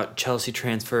talking about Chelsea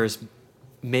transfers,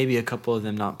 maybe a couple of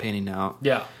them not panning out.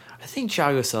 Yeah. I think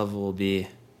Thiago Silva will be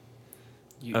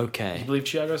okay. You believe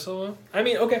Thiago Silva? I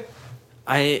mean, okay.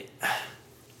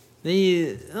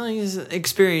 He's an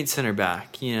experienced center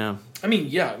back, you know. I mean,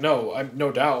 yeah,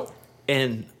 no doubt.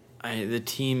 And the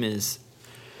team is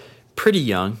pretty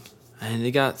young. And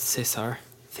they got Cesar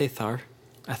Azpilicueta.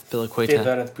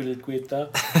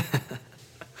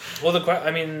 Well,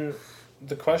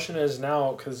 the question is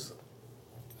now, because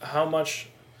how much...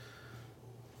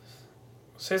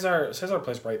 Cesar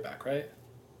plays right back, right?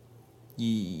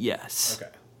 Yes.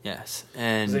 Okay. Yes.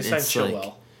 And they signed it's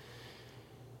Chilwell.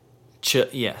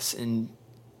 Yes, and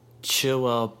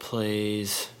Chilwell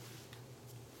plays...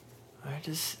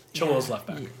 Chilwell's left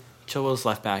back. Chilwell's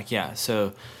left back, yeah.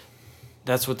 So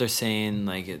that's what they're saying.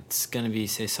 Like, it's going to be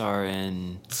Cesar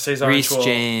and Reece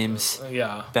James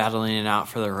battling it out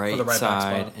for the right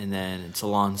side. And then it's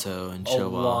Alonso and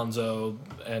Chilwell. Alonso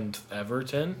and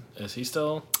Everton. Is he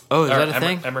still... Oh, is that a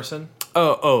thing? Emerson?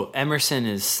 Oh, Emerson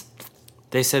is...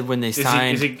 They said when they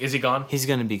signed... Is he gone? He's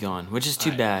going to be gone, which is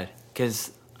too bad.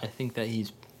 Because I think that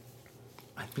he's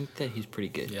pretty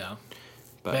good. Yeah.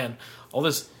 But, man, all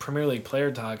this Premier League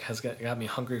player talk has got me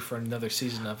hungry for another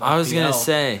season of FPL. I was going to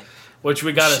say... Which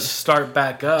we got to start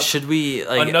back up. Should we...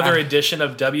 Another edition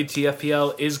of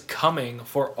WTFPL is coming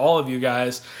for all of you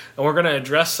guys. And we're going to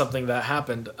address something that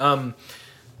happened.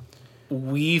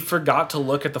 We forgot to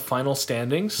look at the final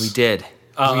standings. We did.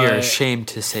 We are ashamed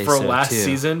to say so, for last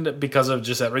season because of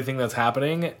just everything that's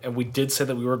happening. And we did say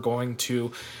that we were going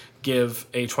to give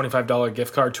a $25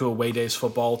 gift card to Away Days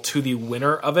Football to the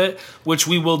winner of it, which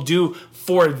we will do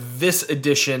for this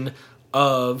edition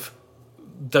of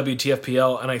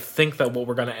WTFPL. And I think that what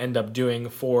we're going to end up doing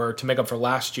to make up for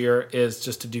last year is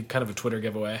just to do kind of a Twitter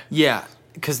giveaway. Yeah,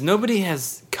 because nobody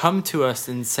has come to us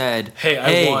and said,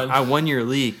 hey, I won your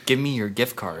league, give me your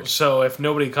gift card. So if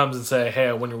nobody comes and say, hey,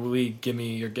 I won your league, give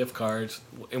me your gift card,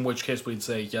 in which case we'd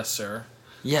say, yes, sir.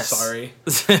 Yes. Sorry.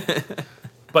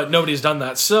 But nobody's done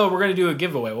that. So we're going to do a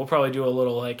giveaway. We'll probably do a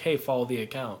little like, hey, follow the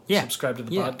account. Yeah. Subscribe to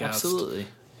the podcast. Absolutely.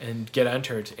 And get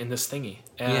entered in this thingy.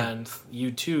 And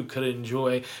you too could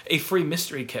enjoy a free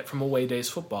mystery kit from Away Days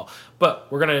Football. But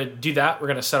we're going to do that. We're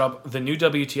going to set up the new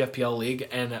WTFPL League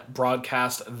and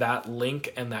broadcast that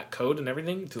link and that code and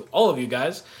everything to all of you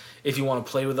guys. If you want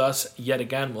to play with us yet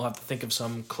again, we'll have to think of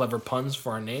some clever puns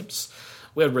for our names.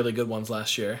 We had really good ones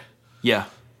last year. Yeah.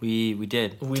 We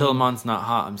did. Tillman's Not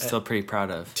Hot, I'm still pretty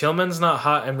proud of. Tillman's Not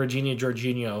Hot and Regina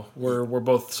Jorginho were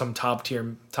both some top tier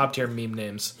meme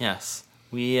names. Yes.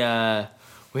 We had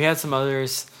some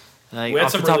others. Like, we had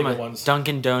some really good ones.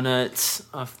 Dunkin' Donuts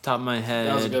off the top of my head.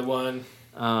 That was a good one.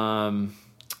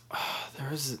 There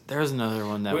was another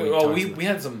one that we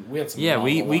had some. Yeah,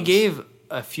 we gave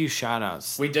a few shout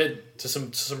outs. We did to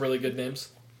some really good names.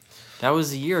 That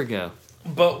was a year ago.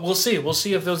 But we'll see. We'll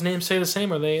see if those names stay the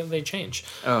same or they change.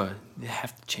 Oh, they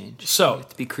have to change. So, you have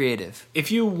to be creative. If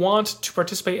you want to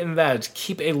participate in that,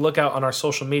 keep a lookout on our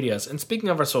social medias. And speaking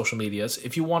of our social medias,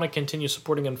 if you want to continue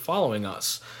supporting and following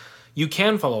us, you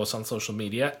can follow us on social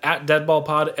media at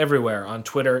DeadballPod everywhere on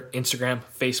Twitter, Instagram,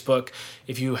 Facebook.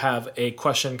 If you have a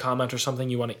question, comment, or something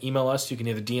you want to email us, you can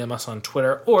either DM us on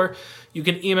Twitter or you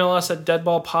can email us at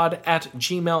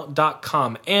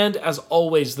deadballpod@gmail.com. And as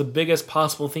always, the biggest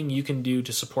possible thing you can do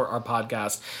to support our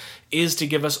podcast is to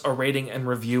give us a rating and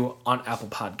review on Apple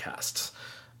Podcasts.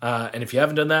 And if you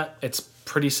haven't done that, it's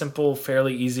pretty simple,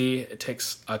 fairly easy. It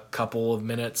takes a couple of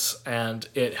minutes, and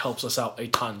it helps us out a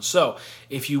ton. So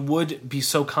if you would be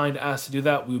so kind as to do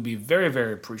that, we would be very,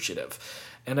 very appreciative.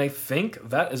 And I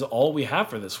think that is all we have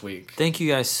for this week. Thank you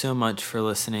guys so much for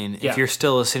listening. Yeah. If you're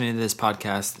still listening to this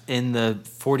podcast in the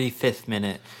 45th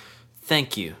minute,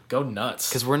 thank you. Go nuts.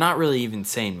 Because we're not really even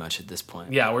saying much at this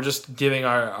point. Yeah, we're just giving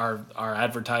our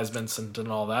advertisements and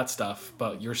all that stuff,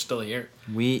 but you're still here.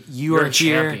 You're a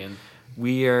champion.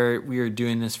 We are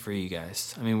doing this for you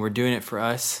guys. I mean, we're doing it for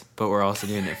us, but we're also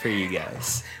doing it for you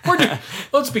guys.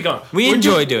 Let's be gone. We're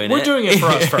doing it. We're doing it for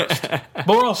us first, but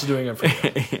we're also doing it for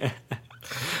you.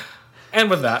 And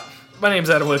with that, my name's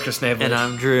Adam Whitaker Snavely. And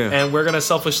I'm Drew. And we're going to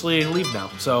selfishly leave now.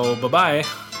 So, bye-bye.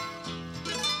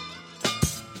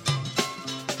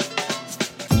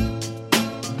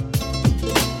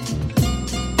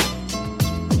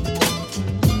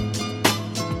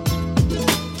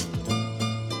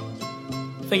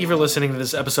 Thank you for listening to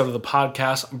this episode of the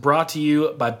podcast brought to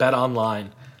you by Bet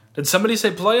Online. Did somebody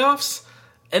say playoffs?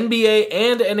 NBA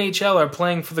and NHL are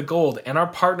playing for the gold, and our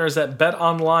partners at Bet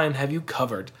Online have you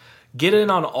covered. Get in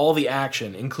on all the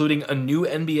action, including a new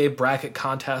NBA bracket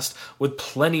contest with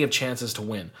plenty of chances to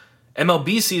win.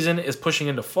 MLB season is pushing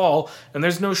into fall, and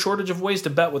there's no shortage of ways to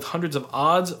bet with hundreds of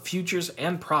odds, futures,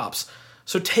 and props.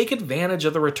 So take advantage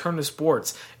of the return to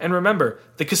sports. And remember,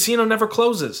 the casino never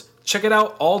closes. Check it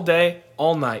out all day,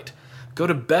 all night. Go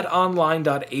to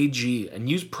betonline.ag and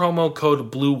use promo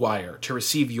code BLUEWIRE to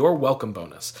receive your welcome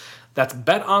bonus. That's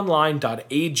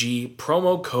betonline.ag,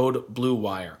 promo code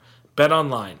BLUEWIRE.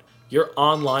 BetOnline, your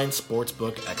online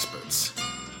sportsbook experts.